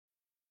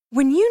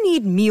When you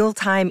need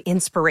mealtime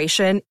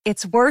inspiration,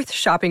 it's worth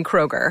shopping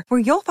Kroger, where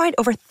you'll find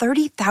over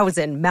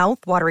 30,000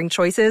 mouth-watering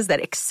choices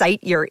that excite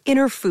your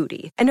inner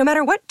foodie. And no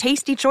matter what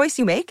tasty choice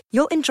you make,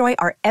 you'll enjoy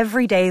our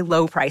everyday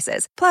low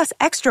prices, plus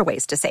extra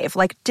ways to save,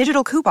 like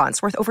digital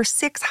coupons worth over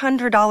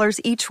 $600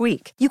 each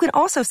week. You can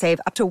also save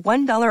up to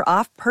 $1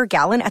 off per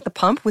gallon at the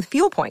pump with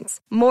fuel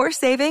points. More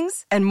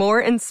savings and more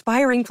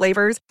inspiring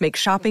flavors make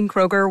shopping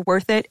Kroger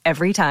worth it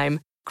every time.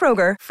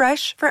 Kroger,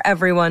 fresh for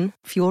everyone.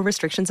 Fuel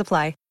restrictions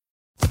apply.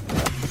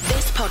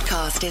 This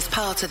podcast is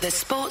part of the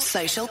Sports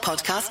Social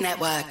Podcast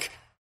Network.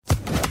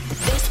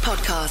 This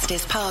podcast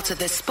is part of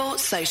the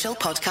Sports Social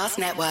Podcast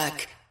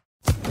Network.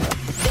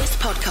 This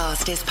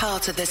podcast is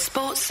part of the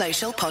Sports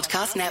Social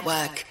Podcast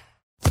Network.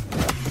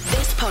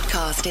 This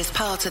podcast is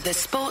part of the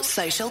Sports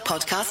Social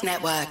Podcast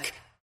Network.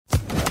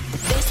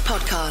 This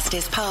podcast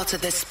is part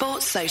of the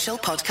Sports Social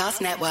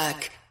Podcast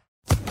Network.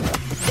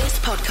 This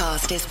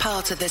podcast is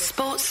part of the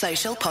Sports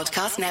Social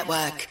Podcast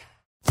Network.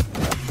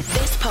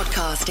 This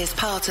podcast is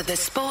part of the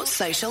Sports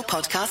Social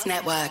Podcast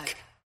Network.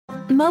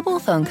 Mobile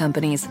phone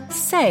companies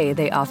say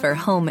they offer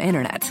home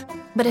internet.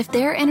 But if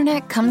their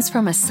internet comes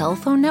from a cell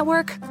phone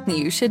network,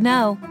 you should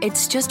know.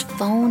 It's just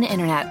phone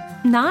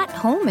internet, not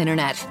home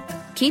internet.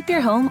 Keep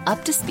your home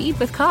up to speed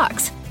with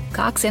Cox.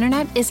 Cox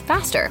internet is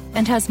faster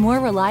and has more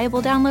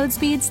reliable download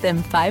speeds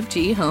than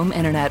 5G home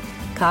internet.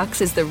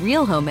 Cox is the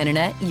real home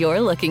internet you're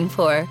looking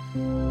for.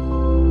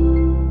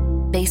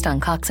 Based on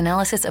Cox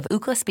analysis of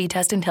Ookla speed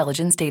test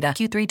intelligence data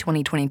Q3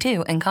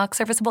 2022 and Cox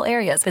serviceable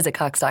areas, visit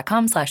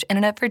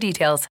cox.com/internet for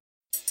details.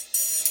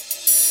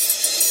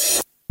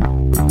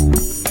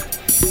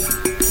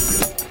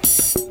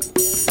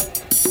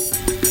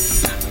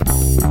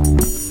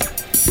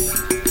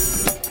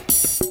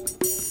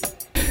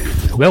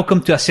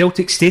 Welcome to A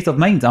Celtic State of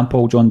Mind. I'm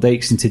Paul John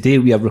Dykes, and today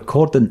we are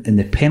recording in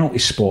the penalty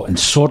spot in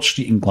Sword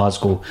Street in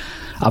Glasgow.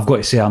 I've got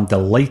to say I'm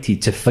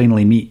delighted to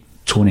finally meet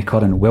Tony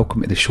Curran.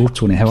 Welcome to the show,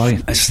 Tony. How are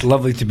you? It's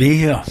lovely to be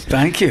here.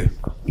 Thank you.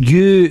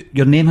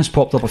 Your name has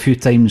popped up a few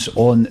times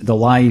on the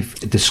live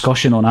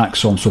discussion on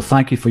Axom, so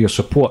thank you for your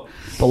support.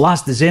 But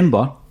last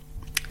December,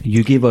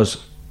 you gave us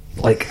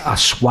like a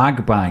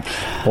swag bag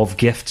of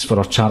gifts for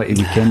our charity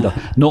weekender.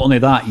 Not only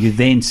that, you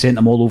then sent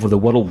them all over the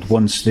world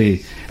once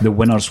the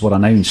winners were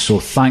announced. So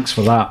thanks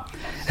for that.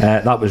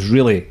 That was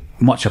really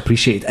much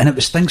appreciated. And it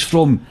was things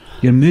from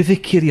your movie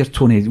career,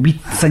 Tony,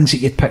 things that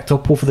you'd picked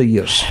up over the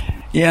years.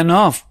 Yeah,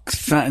 no,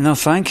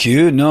 thank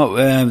you.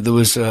 No, there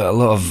was a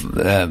lot of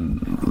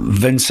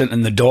Vincent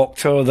and the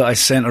Doctor that I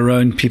sent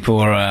around. People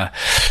were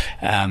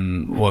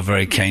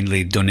very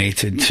kindly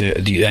donated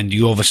to, and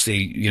you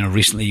obviously,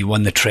 recently you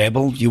won the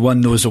treble. You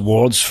won those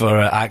awards for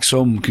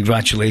Axom.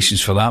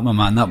 Congratulations for that, my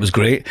man. That was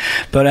great.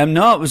 But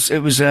no, it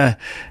was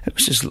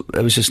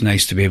just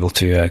nice to be able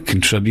to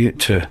contribute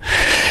to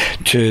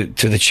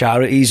the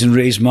charities and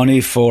raise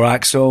money for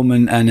Axom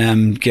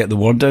and get the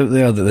word out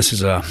there that this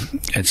is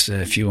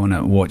if you want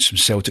to watch some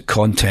Celtic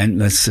content,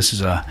 this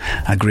is a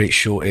great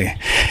show to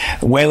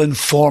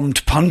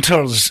well-informed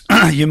punters,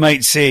 you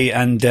might say,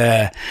 and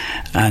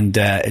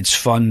it's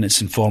fun,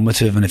 it's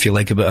informative, and if you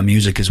like a bit of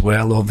music as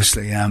well,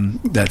 obviously,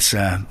 that's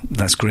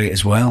great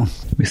as well.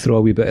 We throw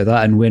a wee bit of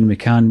that in when we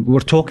can. We were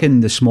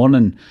talking this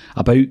morning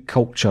about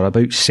culture,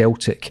 about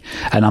Celtic,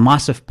 and a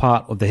massive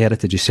part of the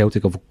heritage of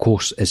Celtic, of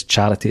course, is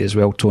charity as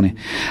well, Tony.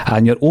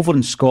 And you're over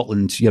in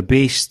Scotland. You're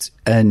based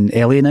in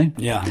LA now?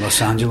 Yeah,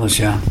 Los Angeles,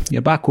 yeah.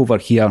 You're back over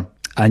here,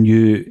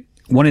 and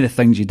one of the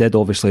things you did,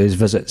 obviously, is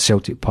visit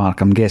Celtic Park.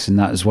 I'm guessing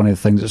that is one of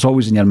the things that's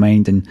always in your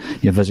mind, and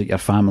you visit your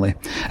family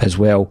as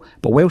well.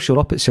 But whilst you're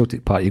up at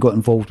Celtic Park, you got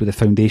involved with the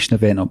foundation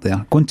event up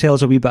there. Go and tell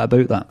us a wee bit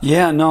about that.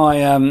 Yeah,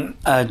 no,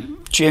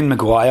 Jane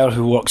Maguire,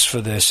 who works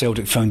for the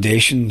Celtic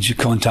Foundation, she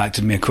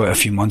contacted me quite a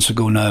few months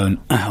ago now, and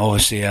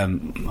obviously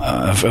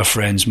our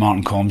friends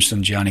Martin Compston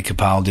and Gianni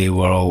Capaldi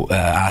were all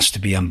asked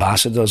to be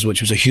ambassadors, which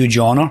was a huge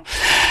honour.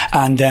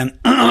 And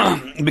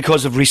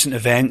because of recent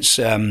events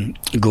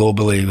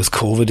globally with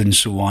COVID and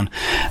so on,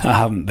 I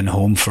haven't been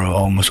home for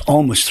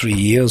almost 3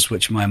 years,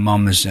 which my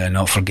mum has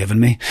not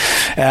forgiven me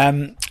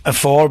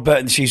for,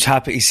 but she's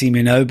happy to see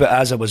me now. But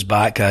as I was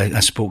back, I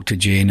spoke to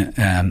Jane,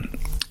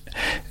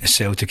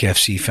 Celtic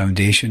FC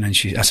Foundation, and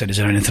I said, is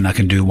there anything I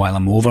can do while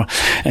I'm over?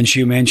 And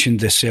she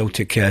mentioned the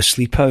Celtic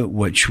Sleep Out,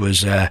 which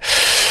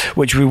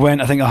we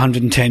went, I think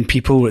 110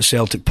 people were at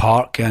Celtic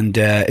Park, and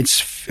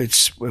it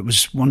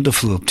was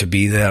wonderful to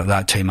be there at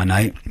that time of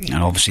night,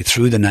 and obviously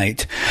through the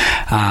night,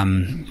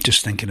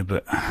 just thinking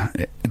about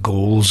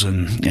goals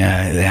and the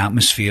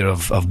atmosphere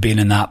of being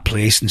in that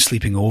place and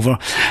sleeping over.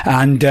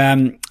 And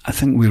I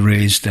think we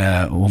raised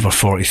over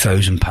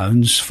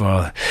 £40,000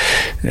 for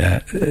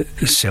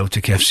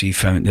Celtic FC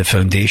the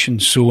foundation.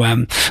 So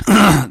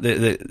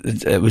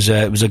it was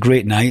a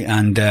great night,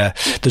 and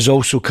there's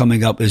also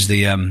coming up is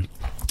the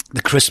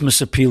the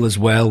Christmas appeal as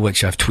well,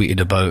 which I've tweeted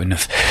about, and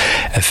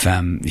if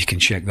you can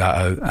check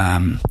that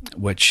out,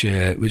 which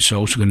is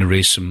also going to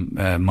raise some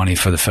money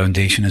for the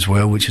foundation as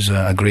well, which is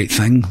a great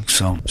thing.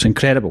 So it's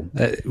incredible.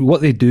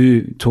 What they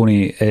do,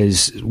 Tony,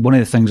 is one of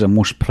the things I'm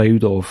most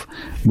proud of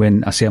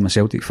when I say I'm a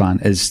Celtic fan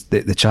is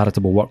the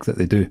charitable work that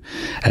they do.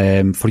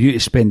 For you to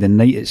spend the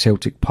night at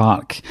Celtic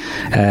Park,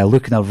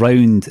 looking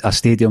around a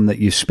stadium that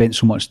you've spent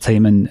so much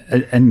time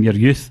in your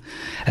youth.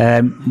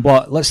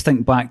 But let's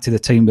think back to the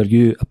time where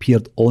you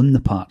appeared on the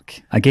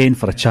park again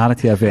for a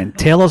charity event.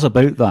 Tell us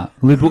about that.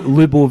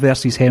 Lubo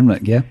versus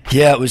Henrik. Yeah,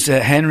 it was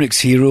Henrik's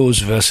Heroes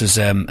versus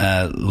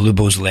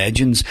Lubo's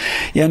Legends.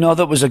 Yeah, no,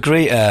 that was a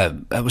great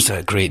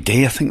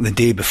day. I think the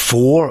day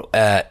before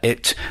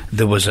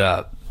there was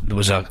a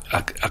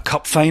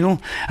cup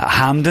final at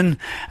Hampden,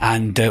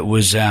 and it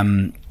was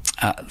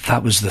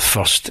that was the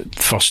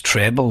first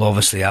treble.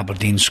 Obviously,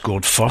 Aberdeen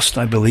scored first,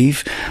 I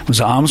believe. Was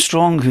it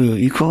Armstrong who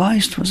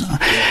equalised? Was it?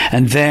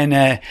 And then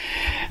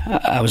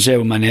I was there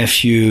with my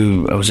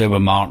nephew. I was there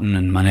with Martin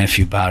and my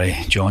nephew Barry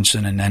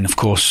Johnson. And then, of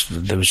course,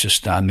 there was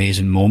just that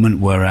amazing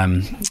moment where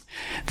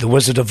the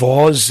Wizard of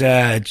Oz,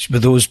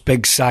 with those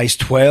big size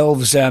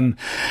 12s,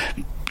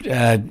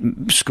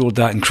 scored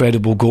that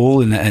incredible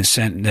goal, and it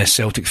sent the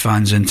Celtic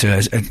fans into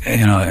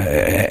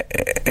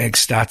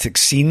ecstatic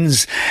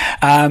scenes.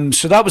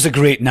 So that was a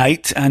great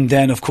night. And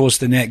then, of course,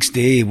 the next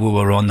day we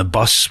were on the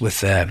bus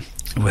with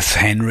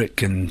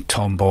Henrik and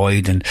Tom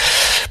Boyd and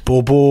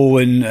Bobo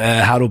and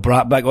Harold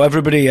Brackback,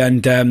 everybody,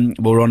 and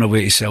we were on our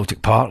way to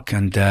Celtic Park.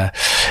 And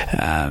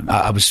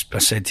I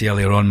said to you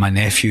earlier on, my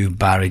nephew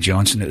Barry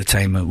Johnson at the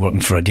time, working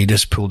for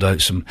Adidas,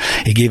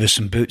 he gave us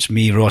some boots,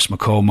 me, Ross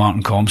McCall,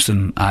 Martin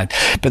Compston,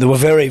 but they were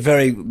very,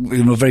 very,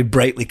 very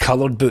brightly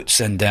coloured boots,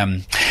 and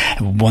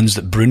ones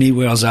that Bruni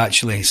wears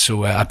actually.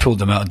 So I pulled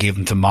them out and gave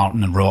them to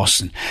Martin and Ross,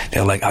 and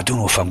they're like, I don't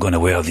know if I'm going to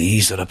wear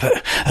these. They're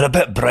a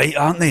bit bright,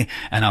 aren't they?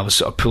 And I was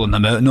sort of pulling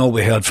them out, and all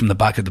we heard from the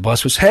back of the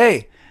bus was,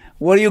 "Hey,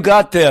 what do you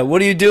got there?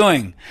 What are you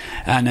doing?"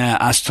 And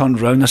I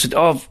turned around and I said,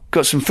 "Oh, I've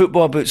got some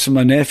football boots for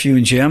my nephew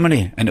in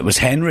Germany." And it was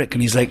Henrik,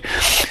 and he's like,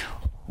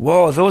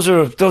 "Whoa, those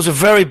are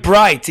very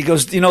bright." He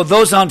goes,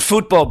 "Those aren't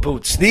football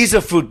boots. These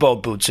are football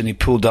boots." And he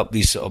pulled up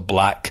these sort of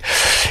black,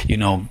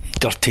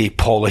 dirty,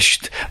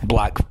 polished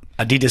black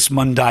Adidas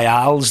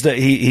Mundials that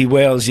he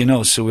wears,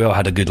 so we all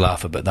had a good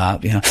laugh about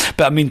that,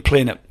 But I mean,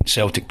 playing at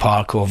Celtic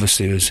Park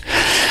obviously was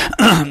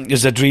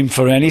a dream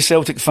for any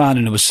Celtic fan,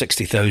 and there was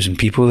 60,000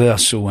 people there.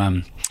 So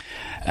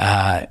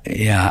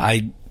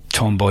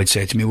Tom Boyd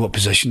said to me, "What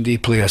position do you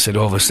play?" I said,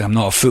 "Obviously I'm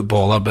not a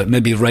footballer, but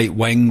maybe right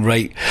wing,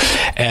 right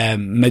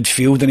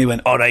midfield." And he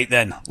went, "All right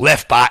then,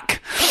 left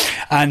back."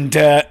 And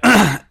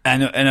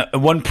at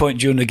one point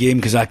during the game,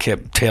 because I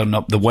kept tearing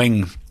up the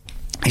wing,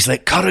 he's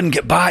like, "Curran,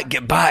 get back,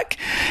 get back."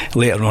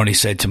 Later on, he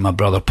said to my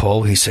brother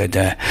Paul, he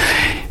said,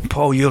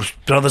 "Paul, your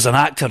brother's an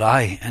actor,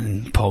 aye?"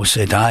 And Paul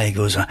said, "Aye." He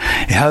goes,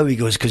 "How?" He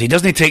goes, "Because he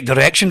doesn't take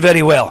direction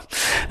very well."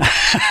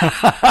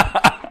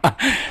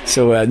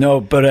 So,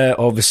 no, but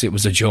obviously it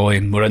was a joy,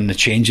 and we're in the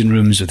changing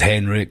rooms with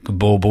Henrik,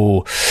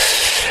 Bobo,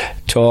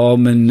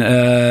 Tom, and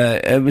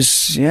I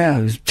was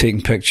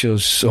taking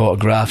pictures,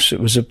 autographs.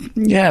 It was a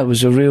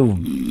real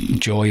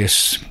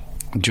joyous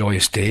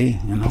day,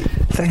 The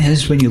thing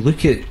is, when you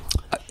look at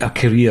a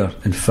career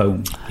in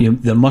film,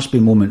 there must be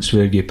moments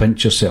where you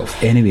pinch yourself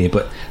anyway,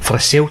 but for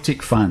a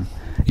Celtic fan,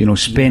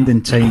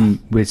 spending time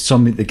with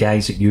some of the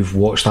guys that you've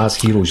watched as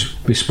heroes.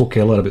 We spoke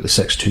earlier about the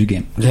 6-2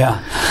 game. Yeah.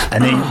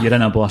 And then you're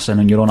in a bus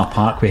and you're on a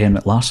park with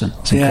Henrik Larsson.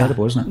 It's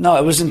incredible, isn't it? No,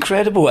 it was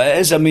incredible. It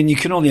is. I mean, you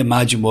can only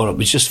imagine what it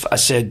was. Just, I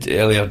said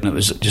earlier, and it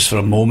was just for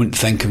a moment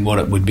thinking what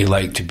it would be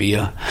like to be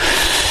a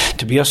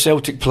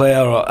Celtic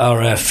player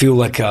or feel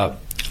like a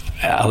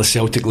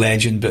Celtic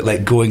legend, but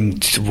like going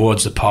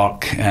towards the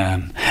park. I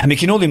mean, you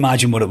can only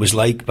imagine what it was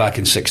like back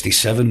in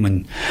 '67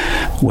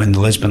 when the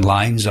Lisbon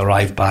Lions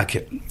arrived back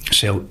at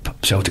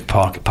Celtic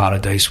Park at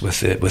Paradise with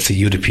the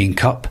European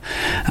Cup,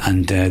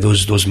 and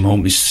those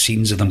moments,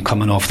 scenes of them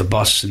coming off the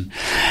bus and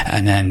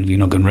then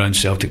going round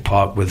Celtic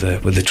Park with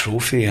the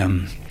trophy.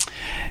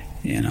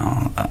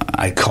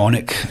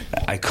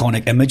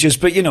 Iconic images,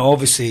 but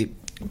obviously.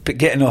 But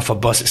getting off a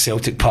bus at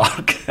Celtic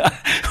Park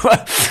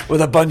with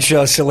a bunch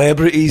of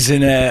celebrities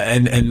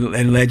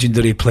and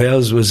legendary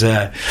players was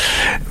an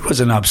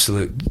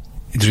absolute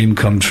dream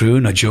come true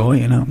and a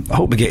joy. I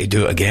hope we get to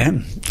do it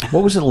again.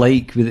 What was it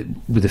like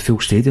with the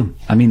full stadium?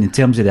 I mean, in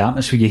terms of the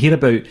atmosphere, you hear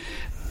about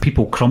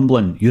people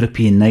crumbling,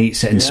 European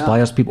nights, it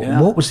inspires people.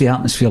 Yeah. What was the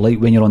atmosphere like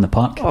when you're on the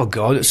park? Oh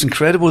God, it's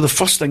incredible. The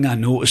first thing I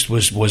noticed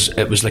was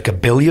it was like a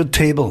billiard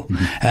table.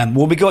 Mm-hmm.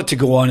 Well, we got to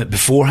go on it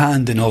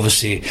beforehand and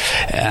obviously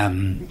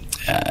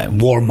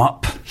warm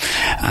up,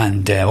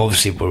 and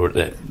obviously we were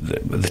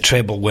the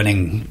treble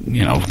winning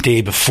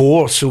day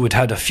before, so we'd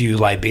had a few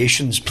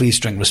libations. Please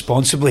drink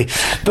responsibly,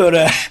 but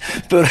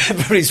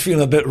everybody's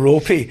feeling a bit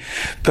ropey,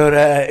 but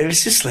it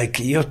was just like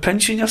you're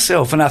pinching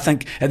yourself. And I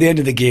think at the end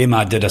of the game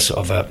I did a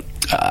sort of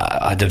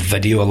a I did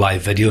a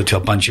live video to a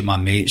bunch of my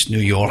mates, New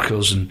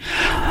Yorkers and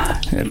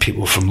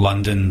people from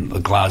London,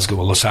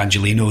 Glasgow, Los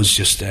Angelinos.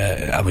 Just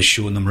I was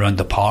showing them around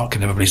the park,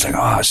 and everybody's like,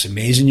 "Oh, it's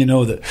amazing!"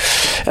 That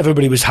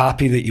everybody was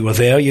happy that you were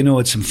there.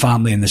 Had some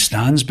family in the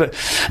stands, but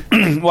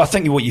well, I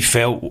think what you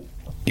felt.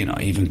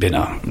 Even being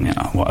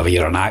whatever,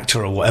 you're an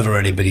actor or whatever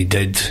anybody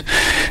did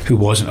who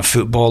wasn't a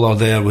footballer,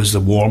 there was the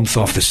warmth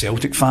of the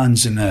Celtic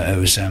fans, and it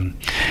was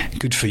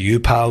good for you,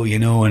 pal,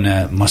 and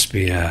it must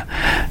be a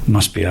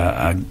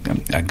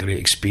great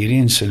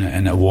experience,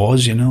 and it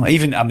was,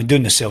 Even,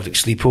 doing the Celtic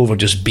sleepover,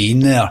 just being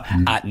there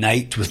at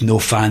night with no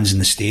fans in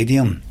the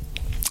stadium,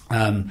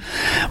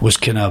 was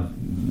kind of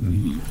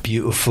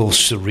beautiful,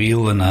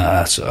 surreal, and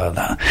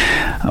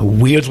a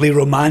weirdly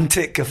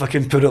romantic, if I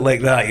can put it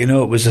like that. It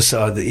was a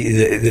sort of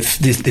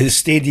the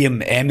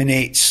stadium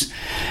emanates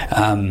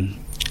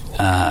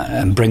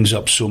and brings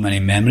up so many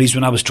memories.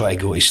 When I was trying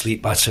to go to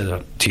sleep, I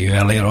said to you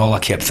earlier, all I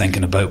kept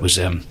thinking about was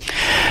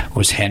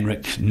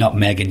Henrik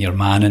nutmegging your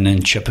man and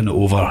then chipping it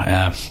over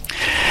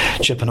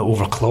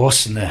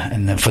Kloss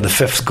for the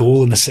fifth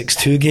goal in the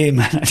 6-2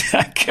 game.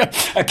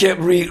 I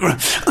kept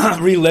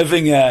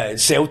reliving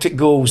Celtic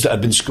goals that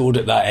had been scored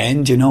at that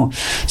end,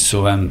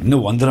 So no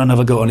wonder I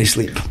never got any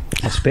sleep.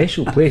 A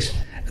special place.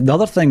 The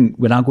other thing,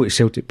 when I go to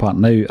Celtic Park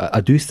now,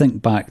 I do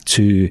think back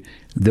to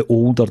the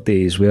older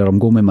days where I'm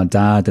going with my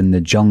dad in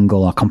the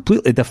jungle, a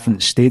completely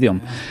different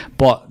stadium,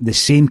 but the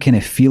same kind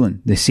of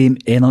feeling, the same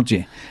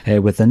energy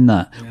within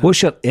that. Yeah.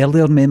 What's your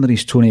earlier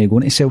memories, Tony,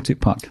 going to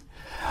Celtic Park?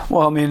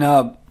 Well,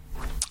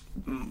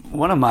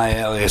 one of my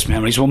earliest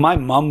memories, my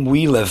mum,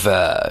 we live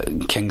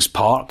in Kings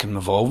Park, and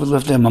we've always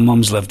lived there. My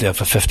mum's lived there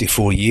for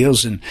 54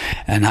 years, and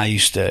I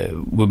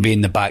would be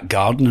in the back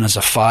garden, and as a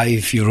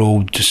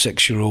 5-year-old to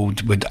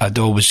 6-year-old, I'd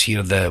always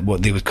hear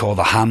what they would call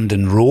the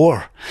Hampden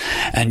roar,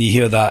 and you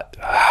hear that,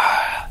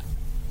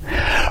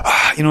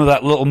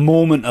 that little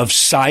moment of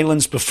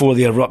silence before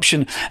the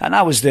eruption. And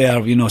I was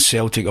there,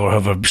 Celtic or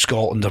whoever,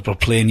 Scotland were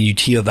playing,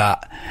 you'd hear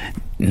that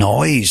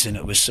noise, and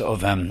it was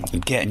sort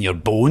of getting your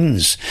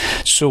bones.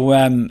 So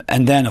and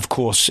then of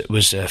course it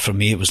was for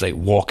me, it was like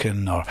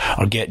walking or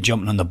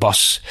jumping on the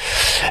bus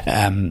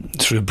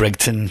through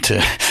Brigton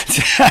to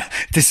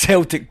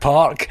Celtic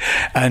Park,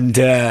 and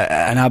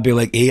I'd be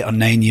like 8 or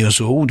 9 years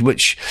old,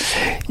 which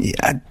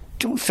I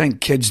don't think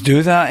kids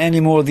do that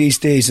anymore these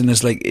days, and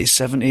there's like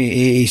 70,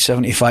 80,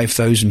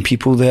 75,000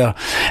 people there.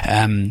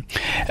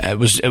 It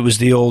was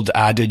the old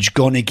adage,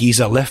 "Gonna geese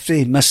a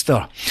lifty,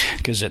 mister,"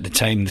 because at the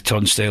time the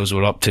turnstiles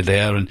were up to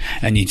there, and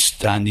you'd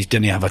stand, you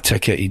didn't have a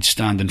ticket, you'd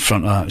stand in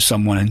front of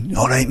someone and,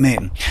 "All right,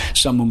 mate,"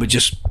 someone would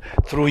just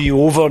throw you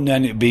over, and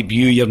then it'd be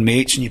you, your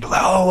mates, and you'd be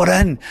like, "Oh, we're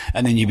in,"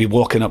 and then you'd be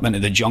walking up into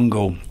the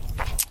jungle.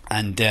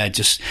 And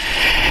just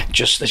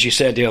as you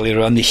said earlier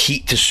on, the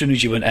heat as soon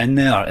as you went in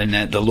there,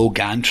 and the low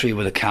gantry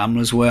where the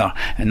cameras were,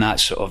 and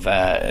that sort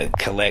of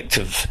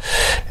collective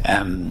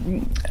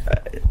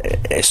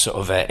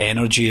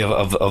energy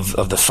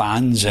of the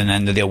fans and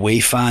then the away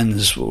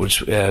fans,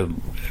 it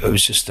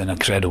was just an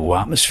incredible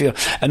atmosphere.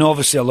 And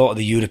obviously a lot of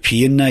the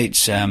European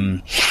nights,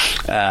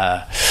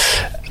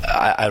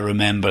 I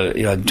remember,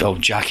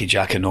 Jackie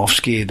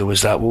Jakanowski. There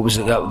was that. What was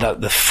it?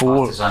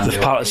 The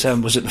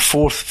Partizan. Was it the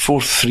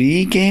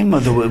 4-3 game? Or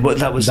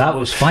that was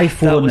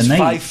 5-4 in the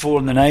night. 5-4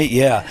 in the night.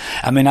 Yeah.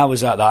 I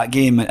was at that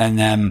game,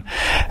 and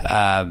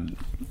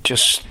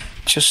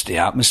just the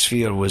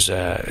atmosphere was.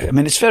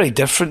 It's very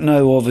different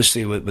now,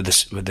 obviously, with the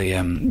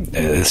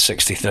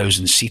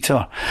 60,000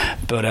 seater,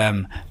 but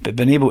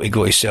being able to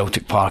go to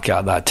Celtic Park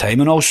at that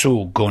time, and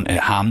also going to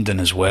Hampden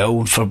as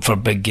well for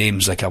big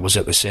games. Like I was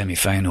at the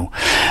semi-final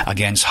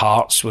against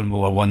Hearts when we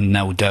were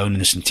 1-0 down in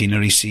the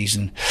centenary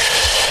season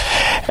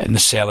in the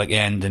Celtic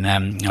end, and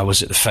I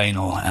was at the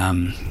final.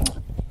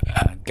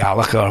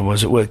 Gallagher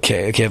was it?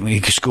 He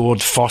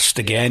scored first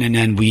again, and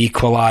then we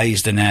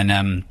equalised, and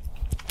then.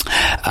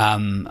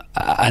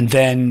 And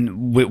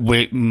then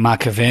with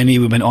McAvenny,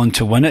 we went on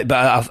to win it.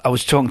 But I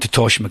was talking to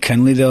Tosh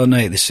McKinley the other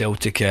night, the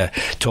Celtic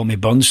Tommy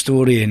Burns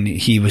story, and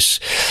he was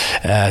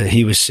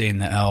saying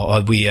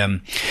that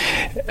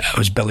it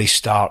was Billy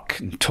Stark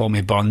and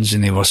Tommy Burns,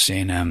 and they were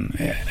saying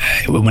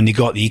when they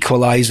got the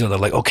equaliser, they're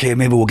like, okay,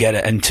 maybe we'll get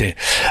it into.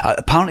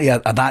 Apparently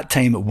at that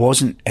time it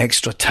wasn't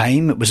extra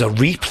time; it was a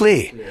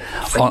replay,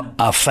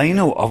 a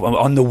final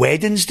on the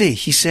Wednesday.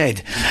 He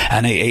said,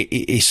 and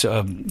he sort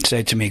of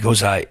said to me, he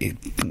goes,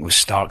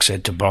 Stark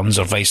said to Burns,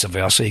 or vice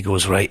versa, he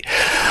goes, right,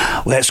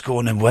 let's go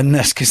on and win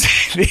this, because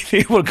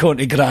they were going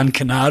to Gran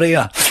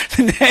Canaria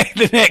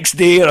the next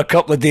day, or a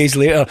couple of days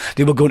later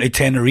they were going to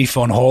Tenerife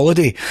on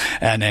holiday,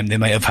 and they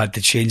might have had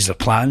to change their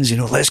plans,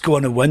 let's go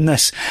on and win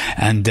this.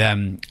 And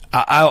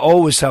I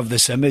always have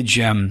this image,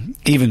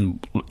 even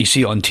you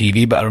see it on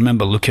TV, but I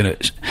remember looking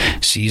at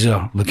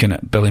Caesar, looking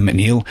at Billy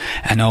McNeil,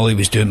 and all he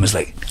was doing was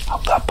like,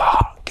 up that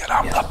bar, get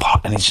up that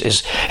bar, and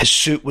his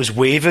suit was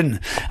waving.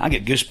 I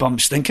get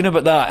goosebumps thinking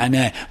about that, and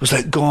it was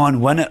like, go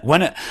on, win it,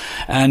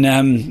 and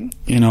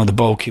the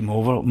ball came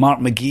over, Mark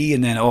McGee,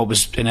 and then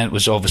it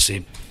was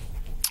obviously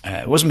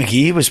it was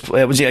McGee.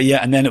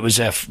 And then it was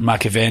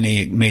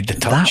McAvenny made the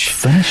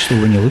touch. That finish,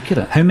 though, when you look at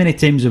it, how many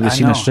times have we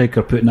seen a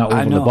striker putting that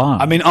over the bar?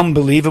 I mean,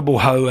 unbelievable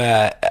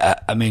how.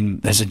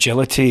 His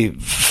agility,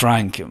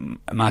 Frank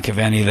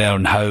McAvenny there,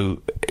 and how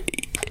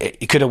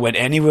he could have went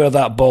anywhere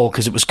that ball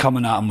because it was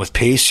coming at him with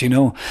pace,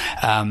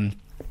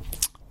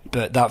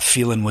 But that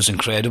feeling was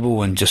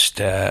incredible, and just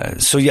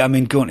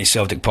going to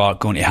Celtic Park,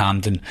 going to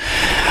Hampden,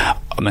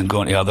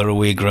 going to other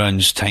away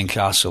grounds,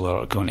 Tynecastle,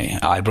 or going to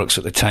Ibrox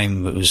at the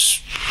time.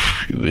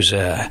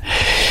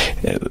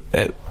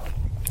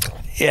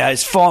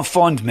 It's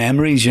fond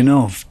memories,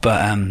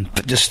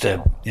 But just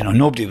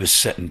nobody was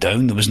sitting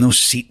down. There was no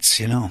seats,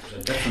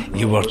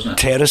 You were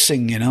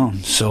terracing,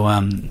 So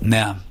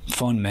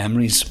fond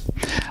memories.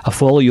 I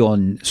follow you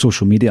on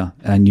social media,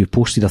 and you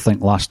posted, I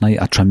think, last night,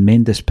 a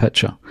tremendous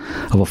picture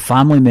of a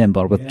family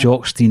member with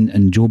Jock Stein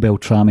and Joe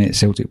Beltrami at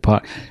Celtic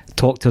Park.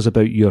 Talk to us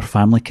about your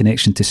family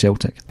connection to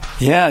Celtic.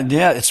 Yeah,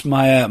 it's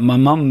my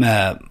mum.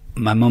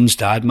 My mum's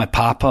dad, my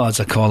papa, as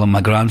I call him, my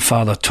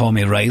grandfather,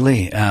 Tommy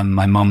Riley,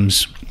 my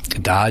mum's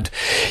dad.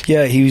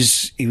 Yeah, he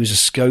was a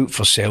scout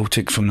for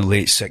Celtic from the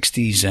late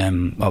 60s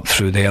up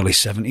through the early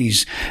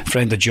 70s.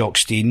 Friend of Jock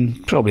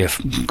Stein, probably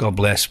God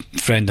bless,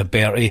 friend of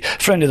Bertie,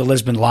 friend of the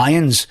Lisbon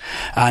Lions.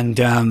 And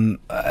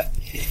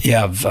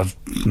I've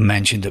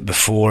mentioned it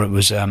before. It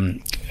was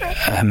him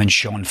and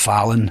Sean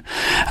Fallon.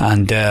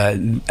 And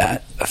I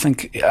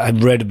think I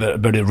read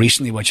about it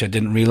recently, which I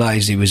didn't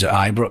realise. He was at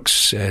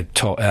Ibrox.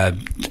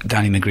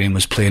 Danny McGrain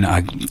was playing at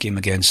a game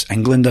against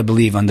England, I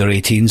believe, under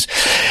 18s.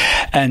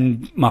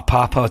 And my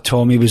papa,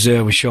 Tommy, was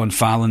there with Sean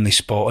Fallon. They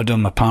spotted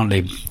him.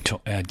 Apparently,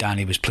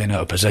 Danny was playing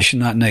out of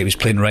position that night. He was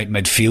playing right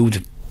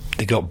midfield.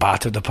 They got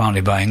battered,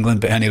 apparently, by England.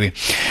 But anyway,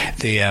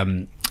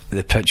 the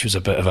pitch was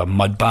a bit of a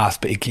mud bath,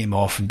 but he came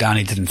off, and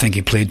Danny didn't think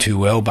he played too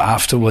well. But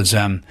afterwards,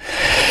 my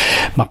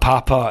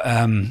papa,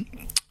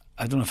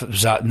 I don't know if it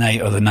was that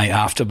night or the night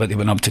after, but they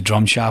went up to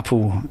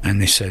Drumchapel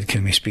and they said,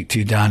 "Can we speak to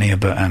you, Danny,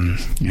 about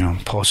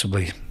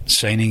possibly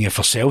signing you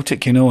for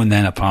Celtic?" And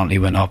then apparently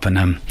went up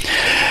and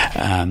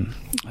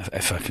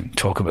if I can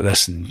talk about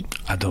this, and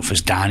I don't know if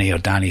it's Danny or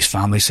Danny's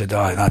family said,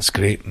 "Oh, that's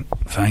great,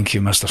 thank you,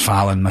 Mr.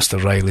 Fallon,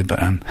 Mr. Riley, but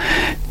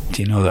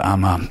do you know that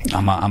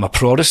I'm a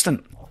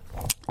Protestant?"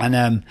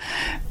 And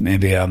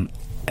maybe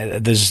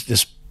there's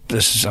this.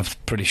 I'm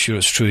pretty sure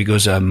it's true. He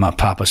goes, my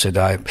papa said,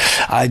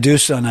 I do,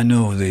 son, I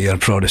know that you're a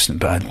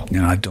Protestant, but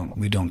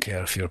we don't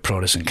care if you're a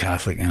Protestant,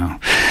 Catholic,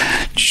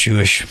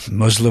 Jewish,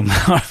 Muslim,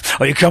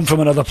 or you come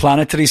from another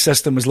planetary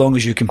system. As long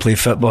as you can play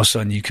football,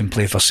 son, you can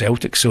play for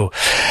Celtic. So,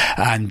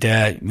 and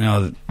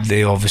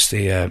they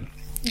obviously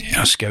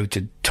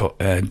scouted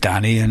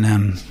Danny,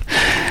 and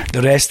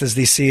the rest, as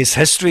they say, is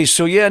history.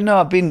 So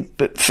I've been,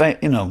 but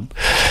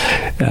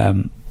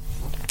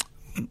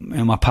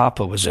my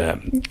papa was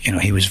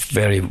he was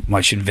very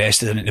much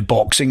invested into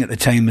boxing at the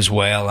time as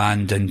well,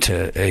 and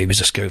he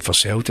was a scout for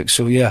Celtic.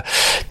 So to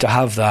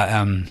have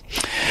that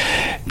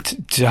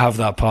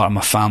part of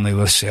my family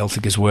with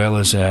Celtic as well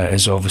is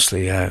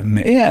obviously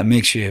it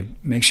makes you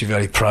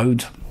very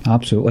proud.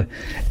 Absolutely.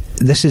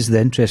 This is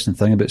the interesting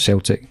thing about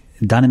Celtic.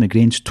 Danny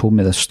McGrain's told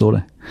me this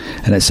story,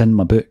 and it's in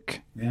my book.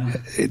 Yeah.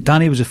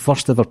 Danny was the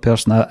first ever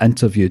person I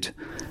interviewed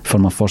for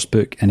my first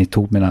book, and he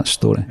told me that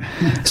story.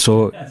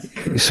 So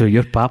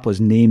your papa's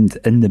named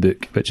in the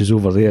book, which is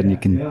over there, and you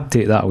can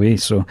take that away.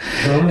 So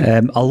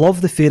I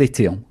love the fairy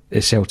tale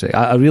at Celtic.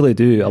 I really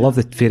do. I love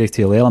the fairy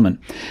tale element.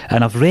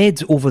 And I've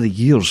read over the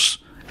years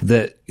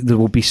that there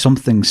will be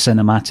something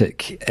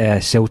cinematic,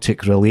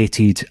 Celtic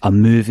related, a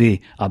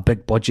movie, a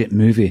big budget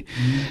movie.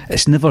 Mm-hmm.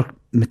 It's never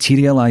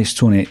materialised,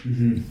 Tony.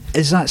 Mm-hmm.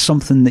 Is that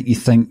something that you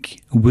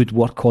think would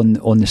work on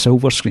the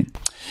silver screen?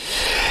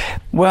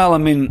 Well, I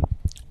mean,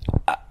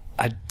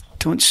 I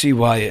don't see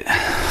why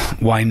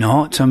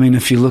not. I mean,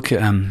 if you look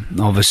at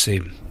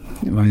obviously,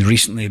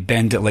 recently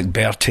Bendit like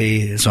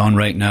Bertie is on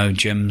right now.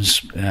 Jim's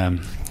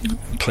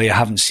play, I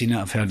haven't seen it.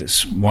 I've heard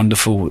it's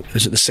wonderful.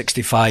 Is it the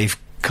 65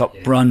 Cup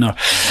run?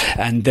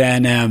 And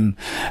then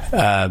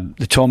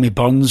the Tommy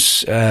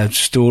Burns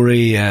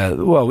story.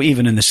 Well,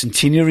 even in the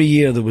centenary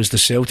year, there was the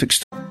Celtic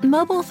story.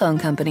 Mobile phone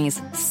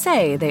companies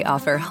say they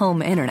offer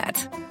home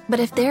internet. But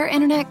if their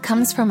internet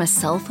comes from a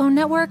cell phone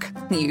network,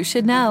 you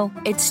should know.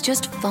 It's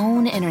just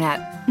phone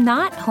internet,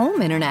 not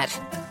home internet.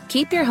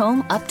 Keep your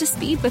home up to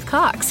speed with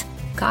Cox.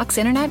 Cox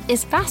internet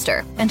is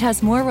faster and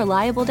has more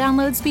reliable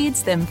download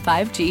speeds than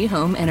 5G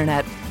home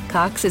internet.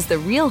 Cox is the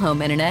real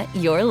home internet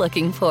you're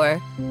looking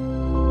for.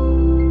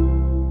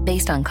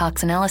 Based on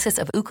Cox analysis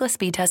of Ookla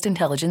speed test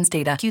intelligence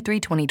data,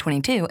 Q3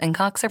 2022, and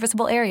Cox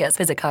serviceable areas.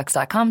 Visit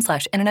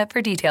cox.com/internet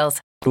for details.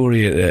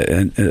 Story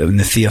in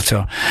the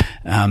theatre.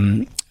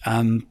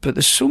 But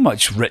there's so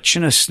much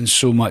richness and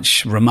so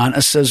much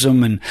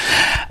romanticism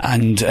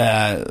and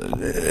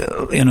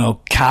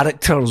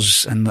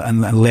characters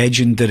and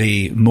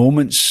legendary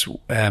moments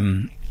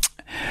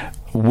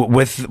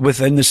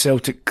within the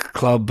Celtic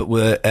club,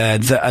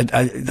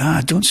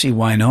 I don't see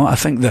why not. I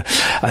think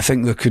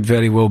there could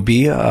very well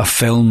be a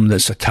film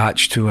that's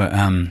attached to it,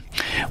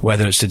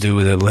 whether it's to do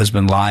with the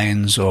Lisbon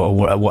Lions or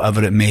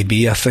whatever it may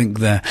be. I think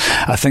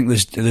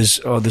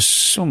there's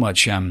so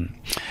much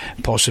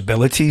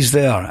possibilities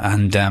there,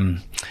 and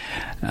and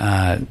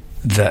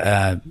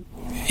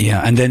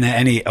then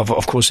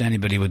of course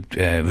anybody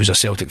who's a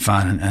Celtic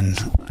fan and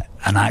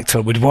an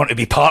actor would want to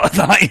be part of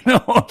that,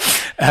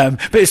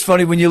 but it's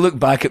funny when you look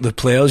back at the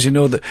players,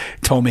 that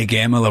Tommy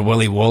Gemmell or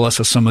Willie Wallace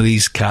or some of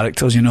these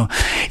characters,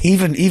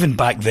 even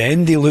back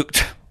then they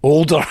looked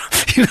older.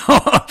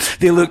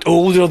 They looked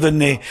older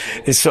than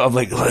it's sort of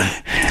like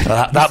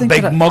that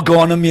big mug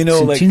on them,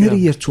 Centenary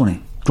year,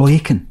 Tony. Roy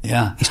Aitken.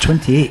 Yeah. He's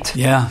 28.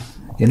 Yeah.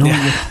 You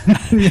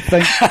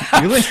think,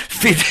 really?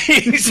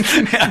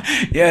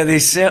 Yeah, they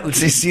certainly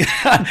see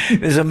that.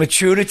 There's a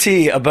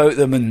maturity about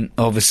them, and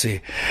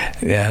obviously,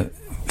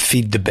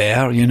 feed the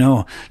bear,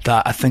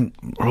 that I think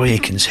Roy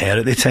Aitken's hair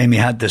at the time, he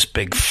had this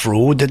big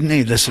fro, didn't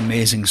he? This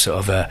amazing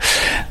sort of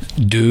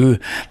do.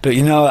 But,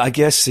 I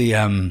guess the,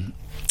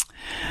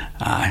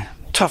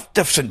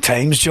 different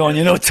times, John,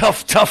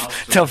 tough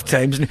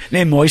times.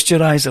 No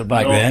moisturiser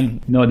back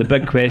then. No, the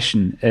big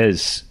question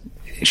is,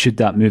 should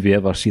that movie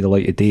ever see the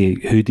light of day,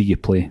 who do you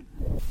play?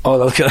 Oh,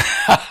 look at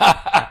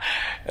that.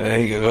 There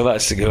you go.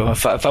 That's the go.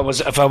 If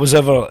I was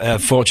ever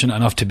fortunate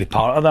enough to be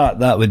part of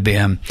that would be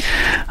I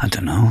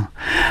don't know.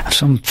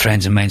 Some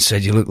friends of mine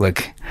said you look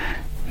like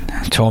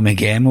Tommy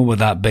Gemmell with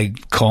that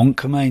big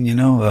conch of mine,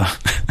 or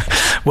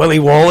Willie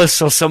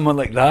Wallace or someone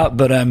like that.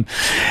 But I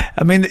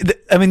mean,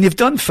 they've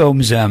done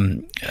films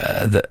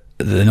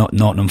the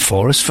Nottingham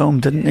Forest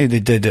film, didn't they? They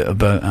did it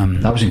about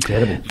that was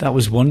incredible. That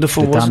was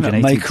wonderful, wasn't it?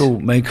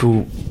 Michael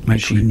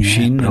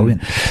Sheen.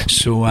 Brilliant.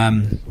 So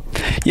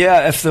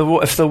if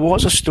there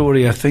was a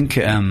story, I think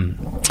it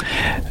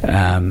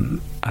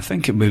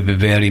would be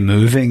very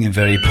moving and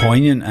very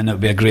poignant, and it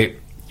would be a great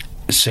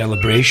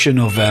celebration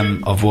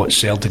of what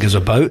Celtic is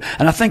about.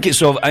 And I think it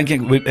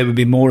would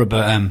be more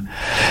about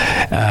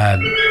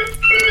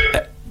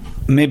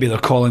maybe they're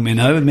calling me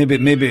now. Maybe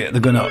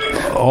they're going to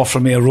offer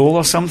me a role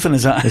or something.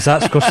 Is that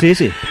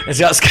Scorsese? Is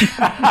that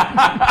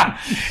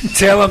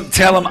tell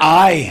him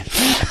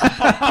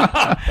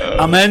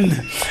I'm in.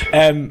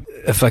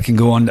 If I can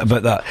go on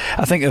about that,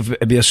 I think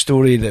it'd be a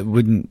story that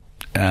wouldn't.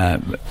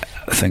 I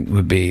think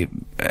would be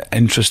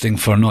interesting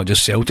for not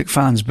just Celtic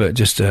fans, but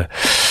just for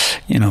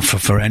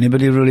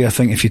anybody really. I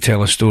think if you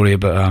tell a story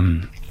about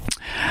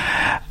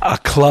a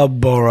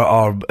club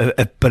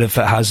but if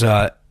it has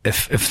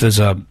if there's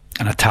an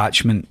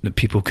attachment that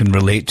people can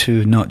relate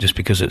to, not just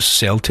because it's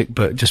Celtic,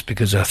 but just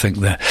because I think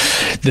the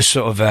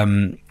sort of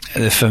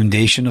the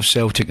foundation of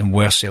Celtic and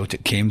where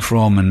Celtic came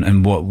from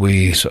and what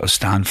we sort of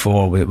stand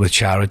for with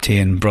charity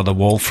and Brother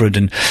Walford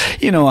and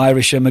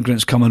Irish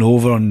immigrants coming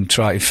over and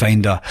try to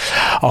find a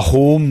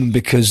home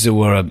because they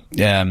were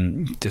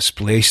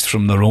displaced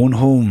from their own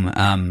home,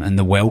 and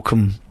the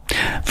welcome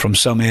from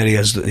some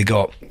areas that they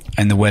got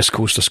in the west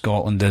coast of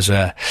Scotland is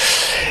a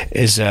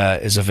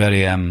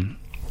very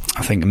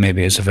I think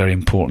maybe it's a very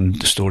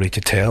important story to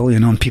tell,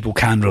 and people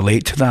can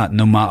relate to that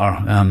no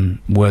matter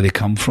where they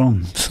come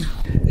from.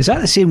 Is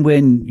that the same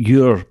when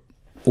you're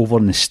over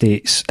in the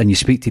States and you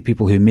speak to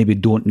people who maybe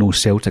don't know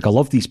Celtic? I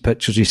love these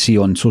pictures you see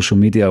on social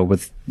media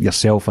with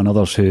yourself and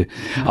others who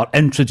are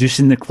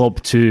introducing the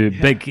club to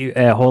big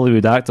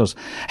Hollywood actors.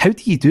 How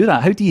do you do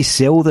that? How do you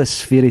sell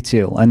this fairy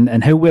tale,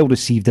 and how well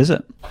received is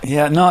it?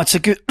 Yeah, no, it's a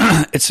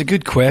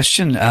good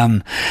question.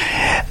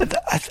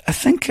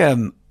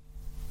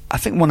 I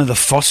think one of the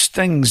first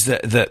things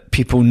that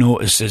people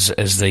notice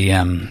is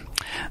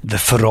the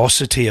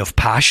ferocity of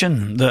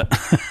passion that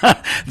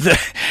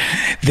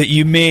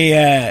you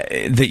may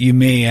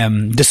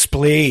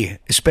display,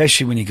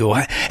 especially when you go,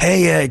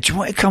 hey, do you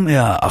want to come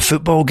to a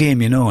football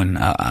game? And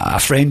a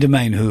friend of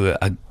mine who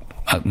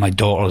my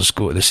daughters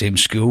go to the same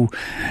school.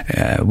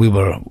 We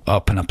were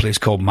up in a place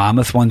called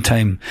Mammoth one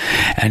time,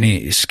 and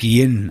he's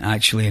skiing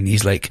actually, and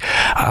he's like,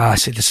 I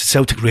said, there's a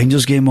Celtic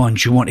Rangers game on,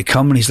 do you want to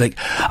come? And he's like,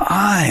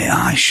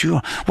 aye,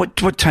 sure. What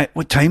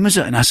time is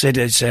it? And I said,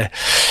 it's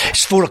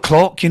 4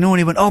 o'clock, and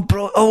he went,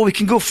 we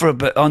can go for a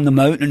bit on the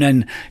mountain and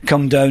then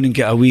come down and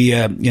get a wee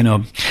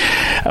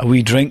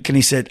drink. And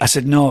I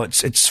said, no,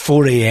 it's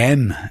 4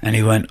 a.m. And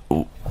he went,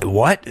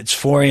 what? It's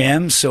 4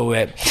 a.m. So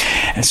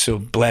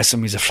bless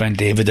him, he's a friend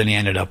David, and he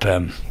ended up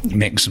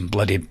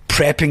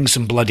prepping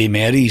some Bloody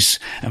Marys,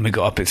 and we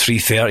got up at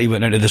 3:30,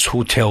 went into this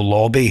hotel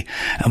lobby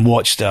and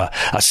watched a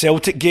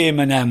Celtic game,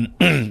 and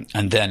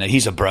then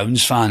he's a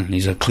Browns fan,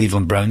 he's a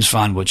Cleveland Browns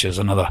fan, which is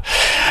another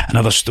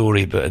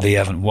story, but they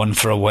haven't won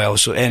for a while.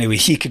 So anyway,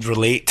 he could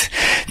relate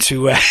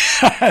to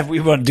we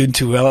weren't doing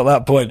too well at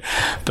that point,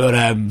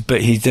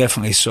 but he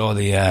definitely saw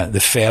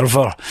the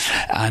fervour,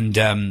 and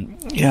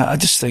I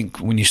just think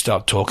when you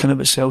start talking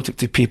about Celtic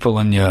to people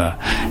and your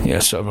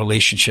sort of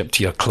relationship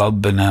to your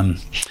club,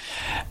 and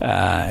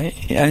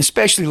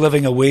especially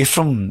living away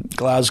from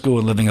Glasgow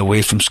and living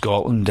away from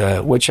Scotland,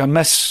 which I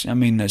miss. I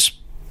mean, it's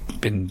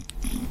been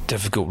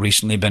difficult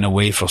recently, been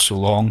away for so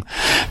long,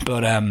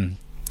 but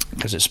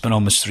because it's been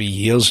almost 3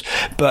 years.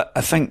 But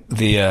I think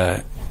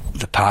the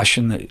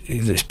passion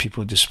that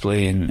people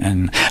display,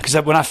 and because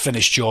when I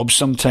finish jobs,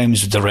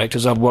 sometimes the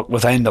directors I've worked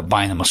with, I end up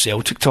buying them a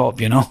Celtic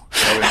top, you know.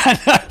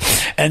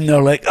 And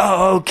they're like,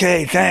 "Oh,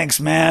 okay, thanks,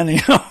 man." You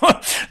know,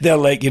 they're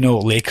like, you know,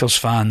 Lakers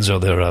fans, or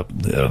they're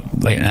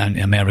like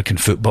American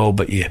football.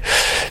 But by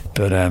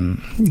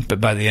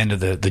the end of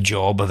the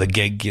job or the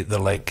gig, they're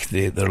like,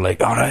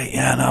 "All right,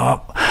 yeah,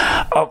 no,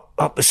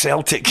 up the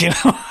Celtic," you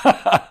know.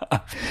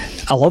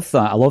 I love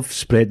that. I love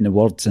spreading the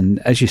word, and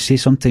as you say,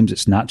 sometimes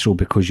it's natural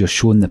because you're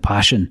showing the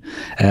passion.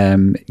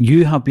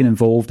 You have been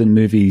involved in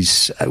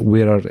movies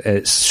where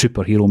it's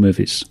superhero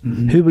movies.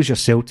 Mm-hmm. Who was your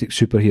Celtic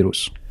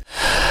superheroes?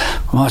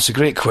 Well, that's a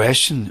great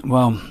question.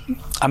 Well,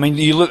 I mean,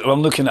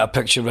 I'm looking at a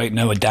picture right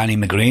now of Danny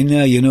McGrain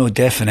there. You know,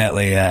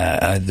 definitely.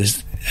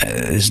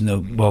 There's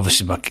no, well,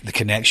 obviously the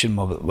connection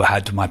we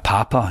had to my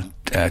papa,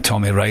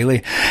 Tommy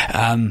Riley.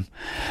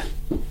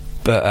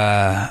 But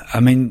I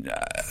mean,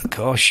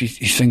 gosh, you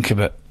think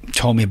about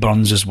Tommy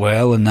Burns as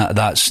well, and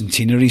that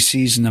centenary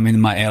season. I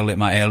mean, my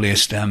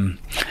earliest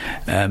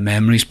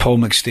memories. Paul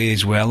McStay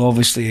as well,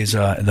 obviously, is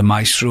the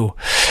maestro.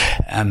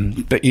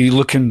 But you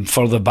looking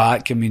further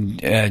back, I mean,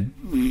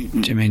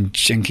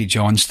 Jinky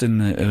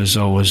Johnston, it was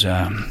always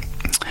the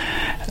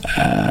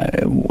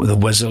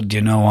wizard,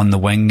 you know, on the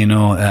wing, you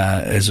know,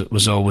 it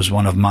was always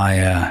one of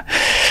my,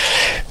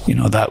 you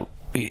know, that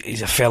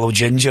he's a fellow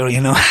ginger,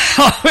 you know.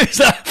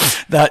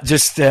 that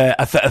just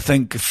I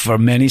think for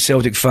many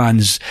Celtic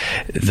fans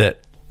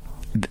that,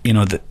 you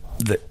know, that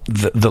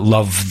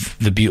love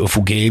the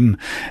beautiful game,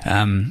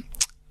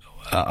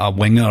 a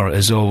winger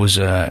is always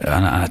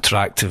an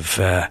attractive,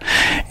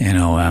 you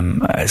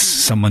know,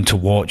 someone to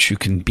watch who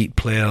can beat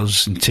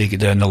players and take it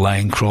down the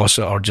line, cross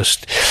it, or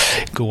just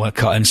go a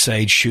cut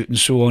inside, shoot, and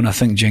so on. I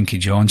think Jinky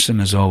Johnson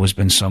has always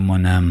been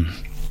someone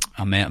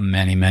I met him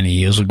many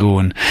years ago,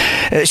 and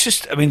it's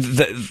just, I mean,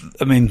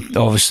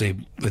 obviously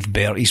with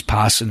Bertie's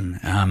passing,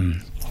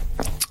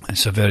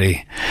 it's a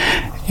very,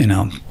 you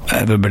know,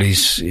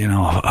 everybody's, you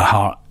know, a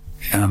heart.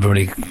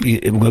 Everybody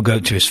will go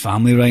out to his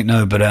family right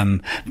now, but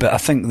I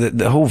think that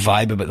the whole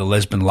vibe about the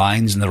Lisbon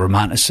Lions and the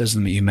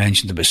romanticism that you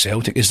mentioned about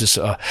Celtic is this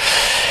sort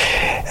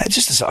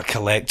of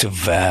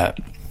collective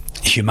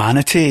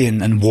humanity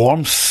and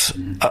warmth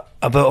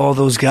about all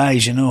those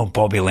guys, you know,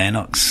 Bobby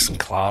Lennox and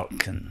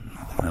Clark and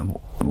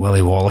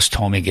Willie Wallace,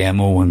 Tommy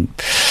Gemmell, and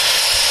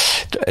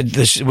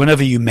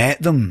whenever you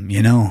met them,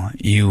 you know,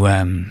 you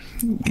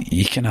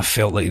kind of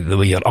felt like they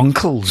were your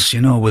uncles,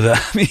 you know. They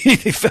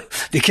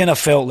kind of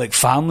felt like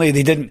family.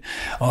 They didn't,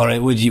 all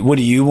right, what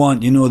do you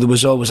want? You know, there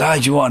was always,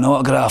 do you want an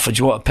autograph, or do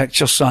you want a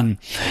picture, son?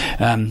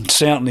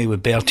 Certainly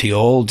with Bertie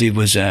Auld, he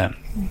was, I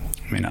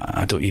mean,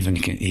 I don't even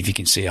if you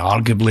can say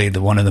arguably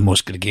one of the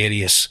most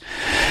gregarious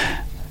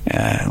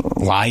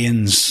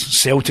Lions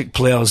Celtic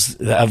players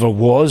that ever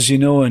was, you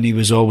know, and he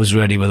was always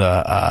ready with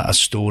a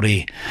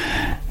story,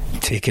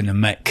 taking the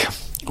mick,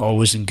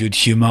 always in good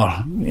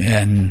humour,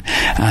 and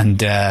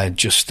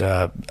just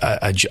I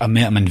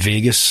met him in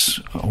Vegas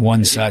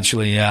once,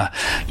 actually, yeah,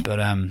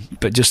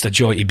 but just a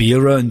joy to be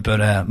around.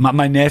 But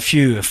my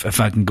nephew, if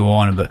I can go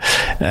on about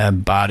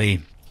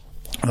Barry,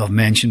 I've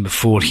mentioned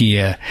before, he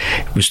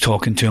was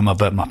talking to him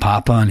about my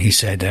papa, and he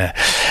said,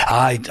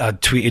 I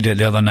tweeted it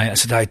the other night, I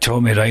said,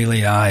 Tommy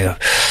Riley,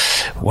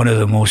 one of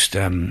the most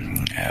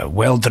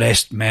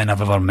well-dressed men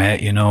I've ever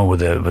met, you know,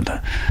 with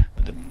the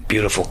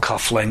beautiful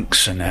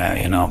cufflinks, and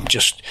you know,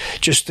 just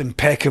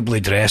impeccably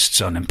dressed,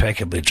 son,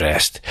 impeccably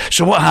dressed.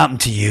 So what happened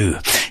to you?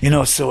 You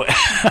know, so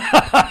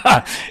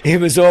he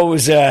was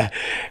always, you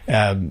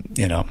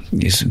know,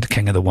 he's the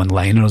king of the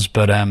one-liners.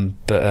 But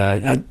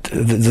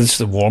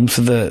the warmth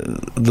of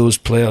those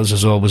players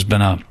has always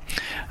been a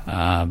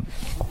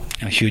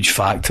huge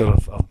factor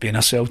of being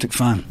a Celtic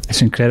fan.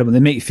 It's incredible. They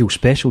make you feel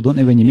special, don't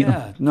they, when you meet them?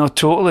 Yeah, no,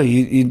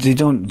 totally. They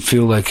don't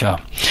feel like you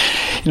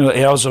know,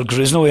 airs or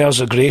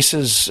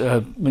graces.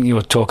 I think you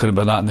were talking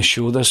about that in the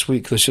show this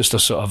week. There's just a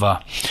sort of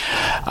a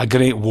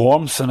great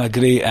warmth and a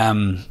great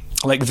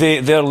like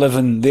they were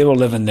living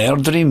their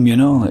dream, you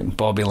know. Like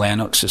Bobby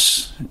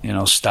Lennox's, you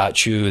know,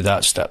 statue.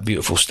 That's that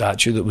beautiful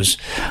statue that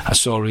I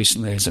saw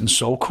recently. Is it in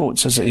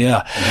Saltcoats? Is it?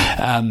 Yeah.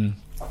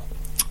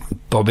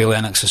 Bobby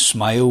Lennox's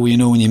smile, you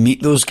know, when you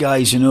meet those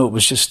guys, you know, it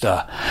was just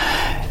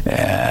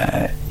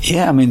yeah,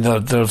 I mean,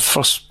 they're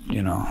first,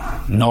 you know,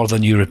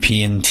 Northern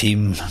European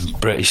team,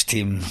 British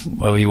team,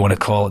 whatever you want to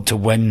call it, to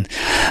win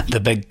the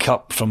big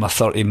cup from a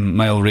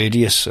 30-mile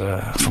radius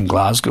from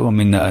Glasgow. I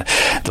mean,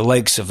 the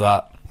likes of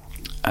that,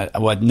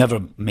 had never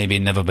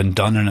been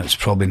done, and it's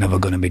probably never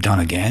going to be done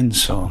again.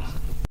 So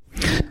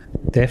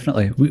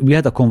definitely, we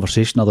had a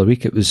conversation the other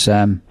week. It was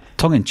tongue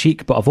in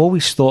cheek, but I've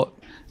always thought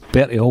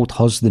Bertie Auld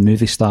has the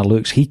movie star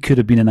looks. He could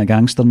have been in a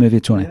gangster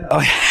movie, Tony.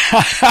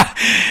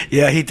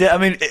 Yeah, he did. I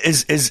mean,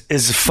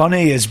 as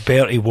funny as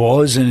Bertie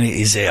was, and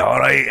he's all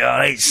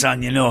right,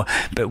 son, you know.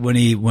 But when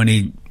he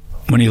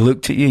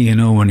looked at you, you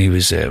know, when he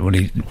was he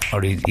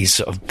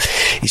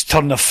he's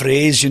turn of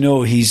phrase, you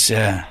know. He's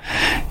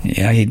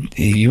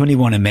you only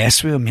want to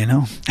mess with him, you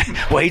know.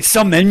 Well, he'd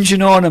some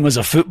engine on him as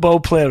a football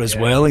player as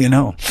well, you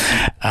know.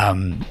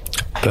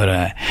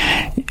 But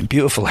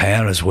beautiful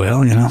hair as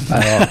well, you know.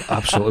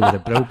 Absolutely, with a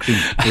brill cream.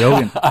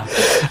 Brilliant.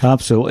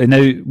 Absolutely.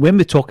 Now, when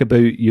we talk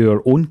about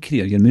your own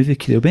career, your movie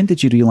career, when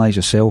did you realise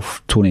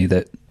yourself, Tony,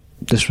 that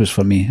this was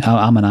for me?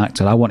 I'm an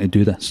actor. I want to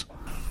do this.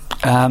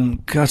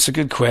 That's a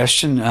good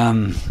question.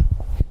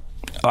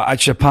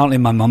 Actually, apparently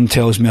my mum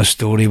tells me a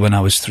story when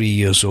I was 3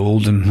 years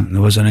old, and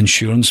there was an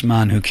insurance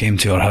man who came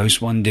to our house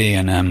one day,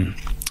 and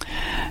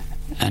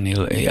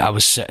I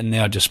was sitting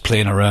there just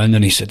playing around,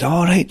 and he said,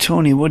 "All right,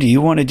 Tony, what do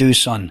you want to do,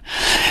 son?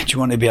 Do you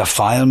want to be a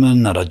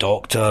fireman or a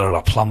doctor or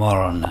a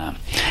plumber?"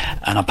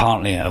 And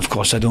apparently, of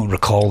course, I don't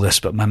recall this,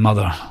 but my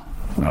mother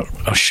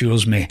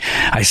assures me.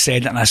 I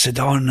said it, and I said,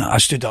 "Oh," no. I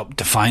stood up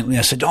defiantly.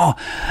 I said, "Oh,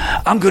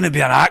 I'm going to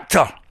be an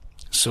actor."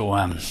 So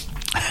I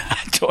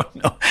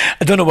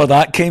don't know where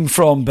that came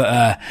from,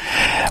 but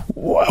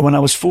when I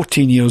was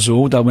 14 years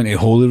old, I went to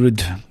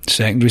Holyrood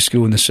Secondary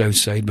School in the South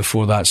Side.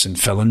 Before that, St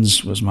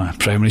Fillins was my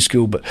primary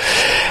school. But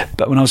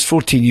when I was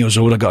 14 years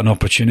old, I got an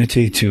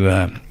opportunity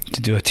to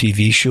do a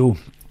TV show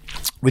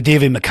with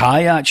David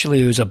Mackay,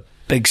 actually, who's a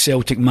big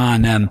Celtic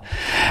man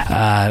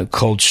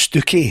called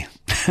Stookie.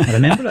 I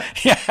remember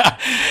it. Yeah,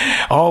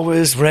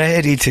 always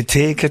ready to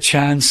take a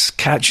chance.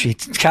 Catchy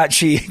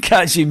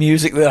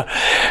music there.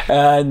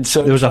 And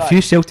so there was a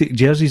few Celtic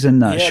jerseys in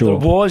that show. There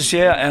was,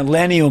 yeah. And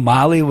Lenny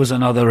O'Malley was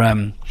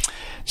another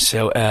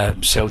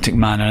Celtic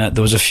man in it.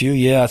 There was a few,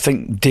 yeah. I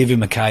think David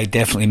Mackay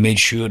definitely made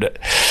sure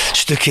that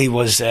Stookie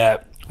was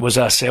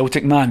a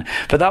Celtic man.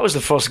 But that was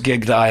the first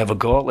gig that I ever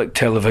got, like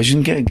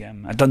television gig.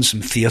 I'd done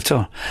some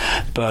theatre,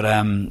 but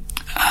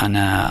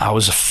I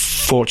was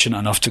fortunate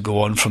enough to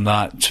go on from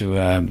that to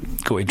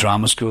go to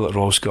drama school at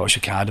Royal Scottish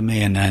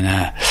Academy, and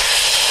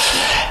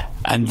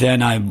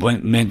then I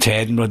went to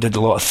Edinburgh, did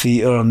a lot of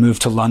theatre, and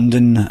moved to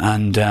London,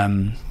 and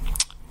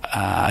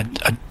I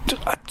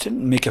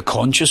didn't make a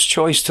conscious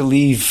choice to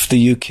leave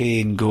the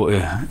UK and go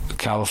to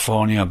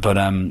California, but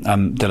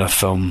did a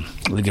film,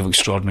 League of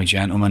Extraordinary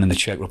Gentlemen, in the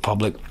Czech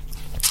Republic.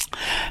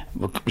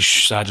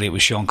 Sadly, it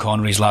was Sean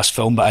Connery's last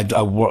film, but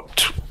I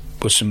worked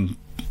with some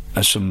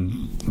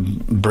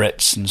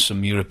Brits and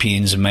some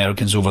Europeans,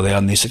 Americans over there,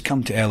 and they said,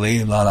 "Come to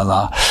LA, la la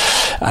la,"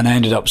 and I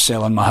ended up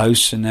selling my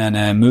house and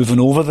then moving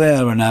over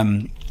there, and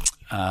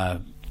I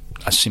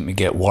seemed to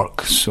get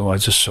work, so I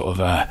just sort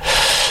of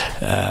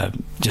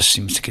just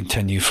seems to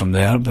continue from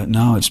there. But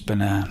no, it's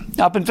been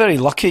I've been very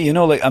lucky, you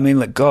know.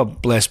 Like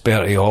God bless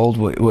Bertie Auld,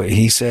 what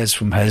he says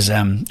from his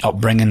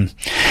upbringing.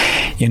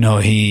 You know,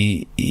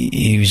 he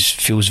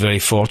feels very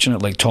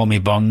fortunate, like Tommy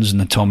Burns and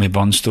the Tommy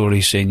Burns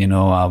story, saying, you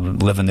know, I'm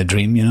living the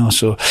dream, you know.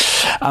 So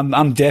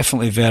I'm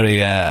definitely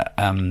very I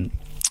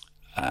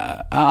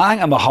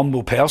think I'm a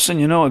humble person,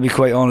 you know, to be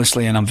quite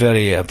honestly, and I'm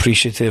very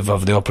appreciative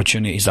of the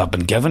opportunities I've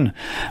been given.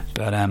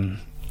 But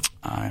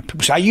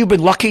people say, "You've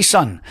been lucky,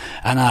 son,"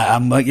 and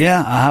I'm like,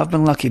 yeah, I have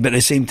been lucky, but at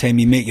the same time,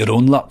 you make your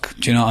own luck.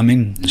 Do you know what I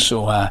mean?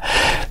 So, I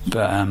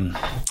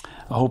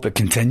hope it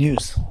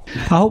continues.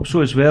 I hope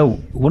so as well.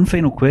 One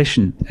final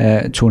question,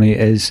 Tony,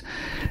 is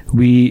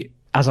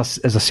as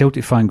a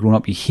Celtic fan growing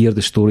up, you hear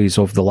the stories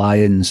of the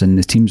Lions and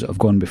the teams that have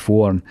gone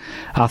before, and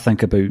I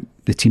think about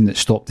the team that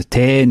stopped the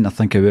 10, I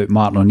think about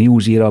Martin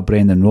O'Neill's era,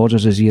 Brendan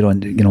Rodgers' era,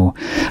 and, you know,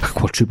 a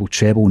quadruple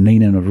treble,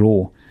 9 in a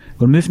row.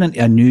 We're moving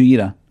into a new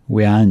era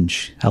with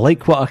Ange. I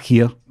like what I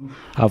hear.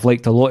 I've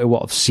liked a lot of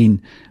what I've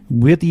seen.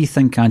 Where do you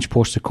think Ange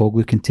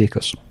Postecoglou can take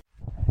us?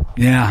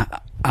 Yeah,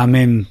 I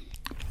mean,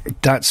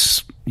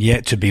 that's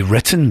yet to be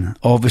written,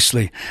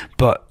 obviously,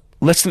 but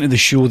listening to the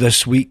show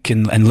this week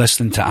and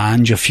listening to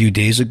Ange a few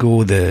days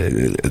ago,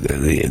 the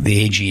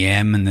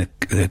AGM and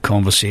the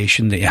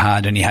conversation that he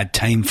had, and he had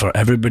time for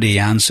everybody, he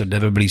answered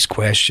everybody's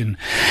question.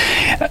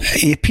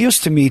 He appears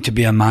to me to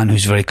be a man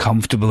who's very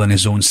comfortable in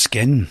his own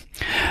skin,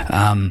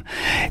 and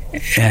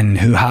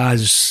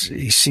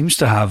he seems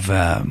to have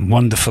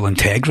wonderful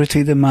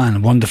integrity, the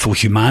man, wonderful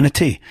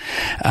humanity,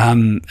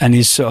 and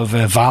his sort of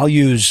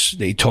values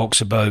that he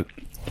talks about,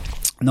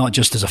 not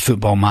just as a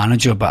football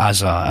manager, but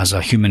as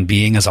a human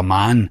being, as a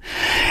man.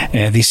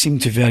 They seem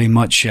to very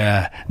much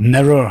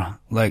mirror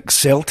like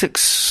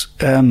Celtic's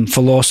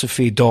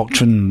philosophy,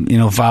 doctrine, you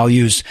know,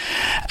 values,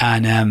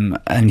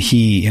 and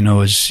he, you know,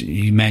 as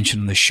you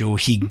mentioned on the show,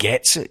 he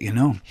gets it, you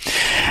know,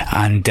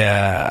 and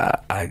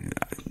I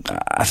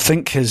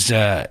think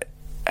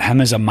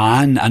him as a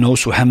man and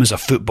also him as a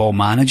football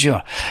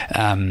manager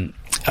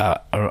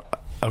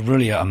are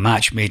really a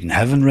match made in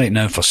heaven right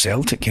now for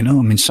Celtic, you know.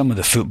 I mean, some of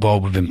the football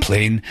we've been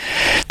playing,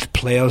 the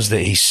players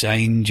that he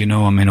signed, you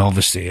know, I mean,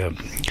 obviously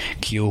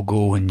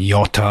Kyogo and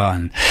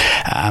Jota,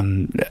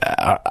 and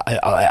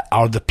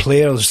are the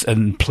players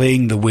and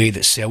playing the way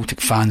that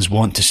Celtic fans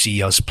want to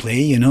see us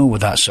play, you know,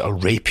 with that sort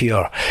of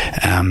rapier,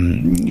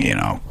 you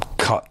know,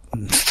 cut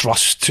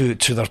thrust to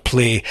their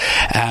play,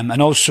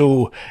 and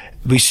also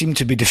we seem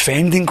to be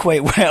defending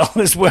quite well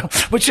as well,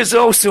 which is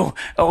also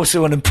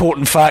an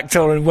important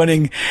factor in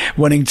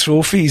winning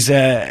trophies.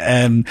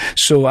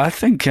 So I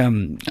think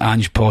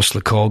Ange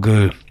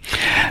Postecoglou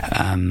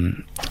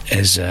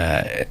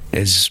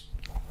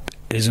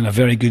is in a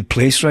very good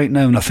place right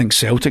now, and I think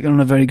Celtic are in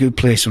a very good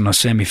place. We're in a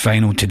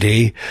semi-final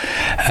today.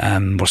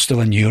 We're still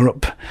in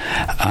Europe.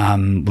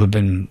 We've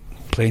been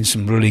playing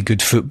some really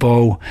good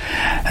football.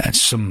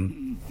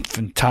 Some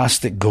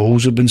fantastic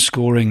goals have been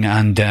scoring,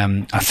 and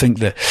I think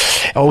that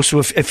also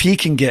if he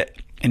can get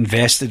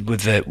invested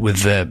with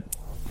the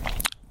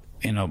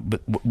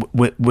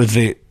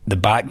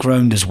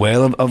background as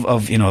well of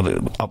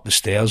up the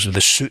stairs with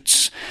the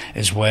suits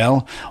as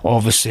well.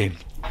 Obviously,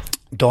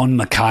 Don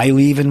McKay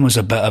leaving was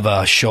a bit of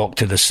a shock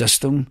to the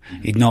system.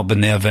 He'd not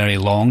been there very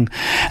long,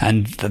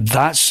 and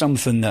that's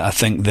something that I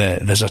think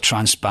that there's a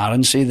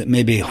transparency that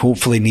maybe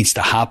hopefully needs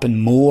to happen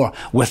more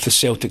with the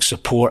Celtic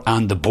support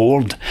and the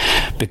board,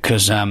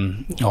 because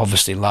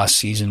obviously last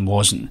season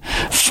wasn't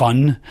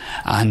fun,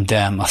 and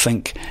I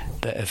think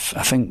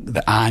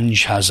that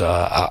Ange has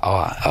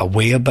a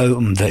way about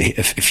him that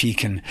if he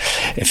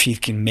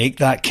can make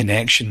that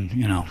connection,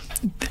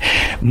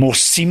 more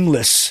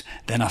seamless,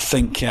 then I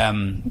think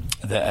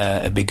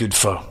that it'd be good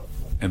for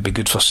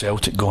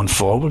Celtic going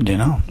forward.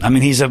 I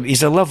mean, he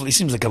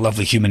seems like a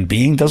lovely human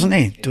being, doesn't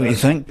he? Don't you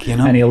think?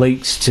 And he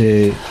likes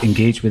to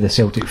engage with the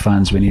Celtic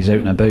fans when he's out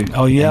and about.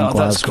 Oh yeah,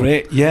 that's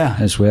great. Yeah,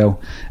 as well.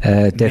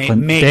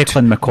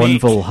 Declan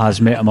McConville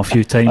has met him a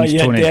few times. Oh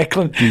yeah, Tony.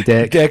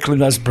 Declan,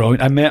 that's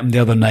brilliant. I met him the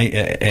other night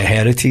at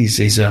Heritage.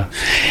 He's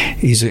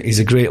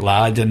a great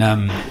lad,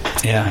 and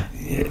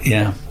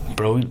yeah,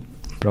 brilliant.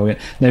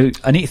 Now,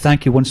 I need to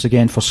thank you once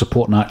again for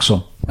supporting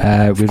Axon.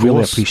 We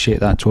really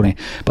appreciate that, Tony.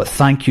 But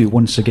thank you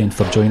once again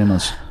for joining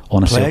us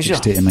on A Celtic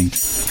State of Mind.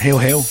 Hail,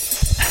 hail.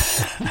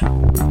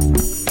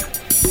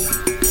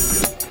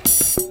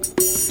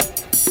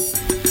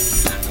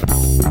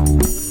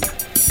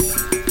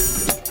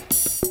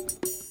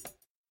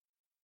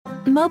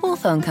 Mobile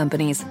phone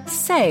companies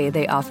say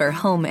they offer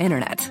home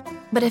internet.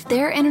 But if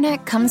their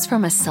internet comes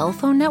from a cell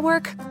phone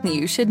network,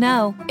 you should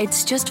know.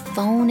 It's just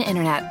phone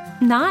internet,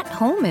 not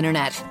home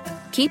internet.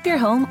 Keep your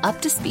home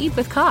up to speed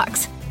with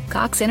Cox.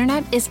 Cox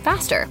internet is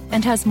faster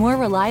and has more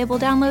reliable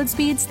download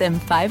speeds than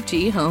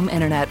 5G home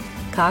internet.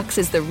 Cox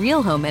is the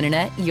real home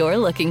internet you're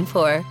looking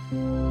for.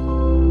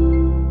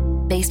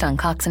 Based on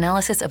Cox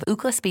analysis of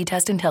Ookla speed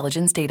test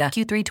intelligence data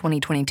Q3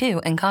 2022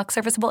 and Cox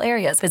serviceable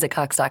areas, visit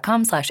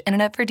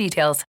cox.com/internet for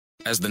details.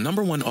 As the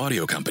 #1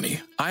 audio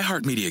company,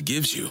 iHeartMedia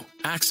gives you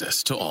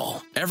access to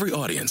all. Every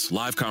audience,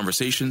 live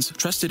conversations,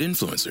 trusted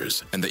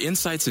influencers, and the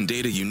insights and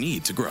data you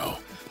need to grow.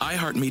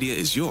 iHeartMedia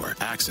is your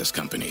access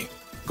company.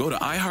 Go to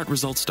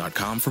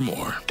iHeartResults.com for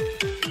more.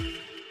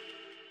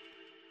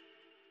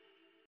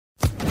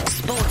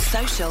 Sports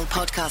Social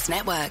Podcast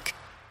Network.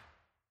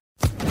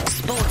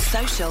 Sports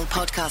Social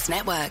Podcast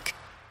Network.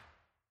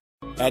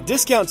 At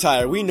Discount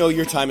Tire, we know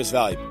your time is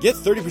valuable. Get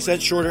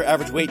 30% shorter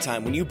average wait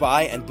time when you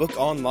buy and book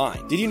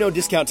online. Did you know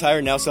Discount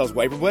Tire now sells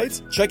wiper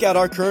blades? Check out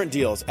our current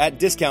deals at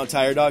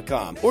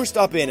DiscountTire.com or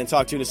stop in and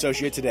talk to an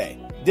associate today.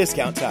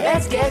 Discount Tire.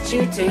 Let's get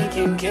you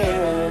taken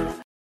care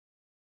of.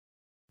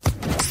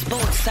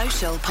 Sports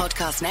Social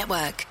Podcast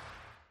Network.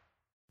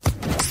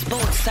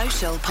 Sports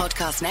Social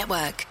Podcast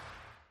Network.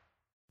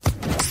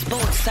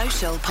 Sports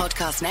Social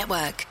Podcast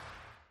Network.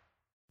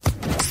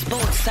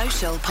 Sports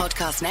Social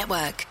Podcast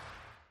Network.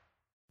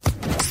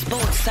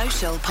 Sports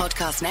Social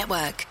Podcast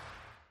Network.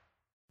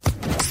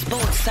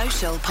 Sports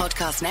Social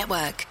Podcast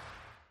Network.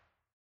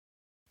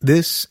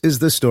 This is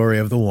the story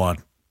of the one.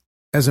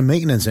 As a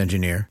maintenance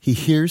engineer, he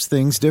hears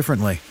things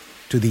differently.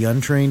 To the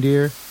untrained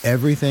ear,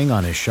 everything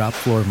on his shop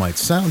floor might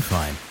sound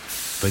fine,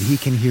 but he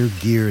can hear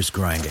gears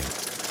grinding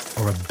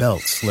or a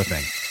belt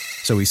slipping.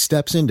 So he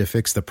steps in to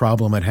fix the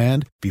problem at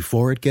hand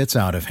before it gets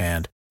out of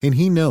hand. And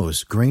he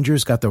knows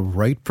Grainger's got the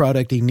right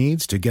product he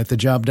needs to get the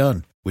job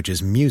done, which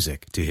is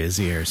music to his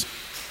ears.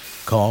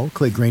 Call,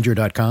 click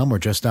Grainger.com, or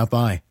just stop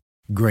by.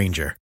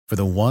 Grainger, for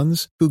the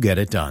ones who get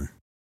it done.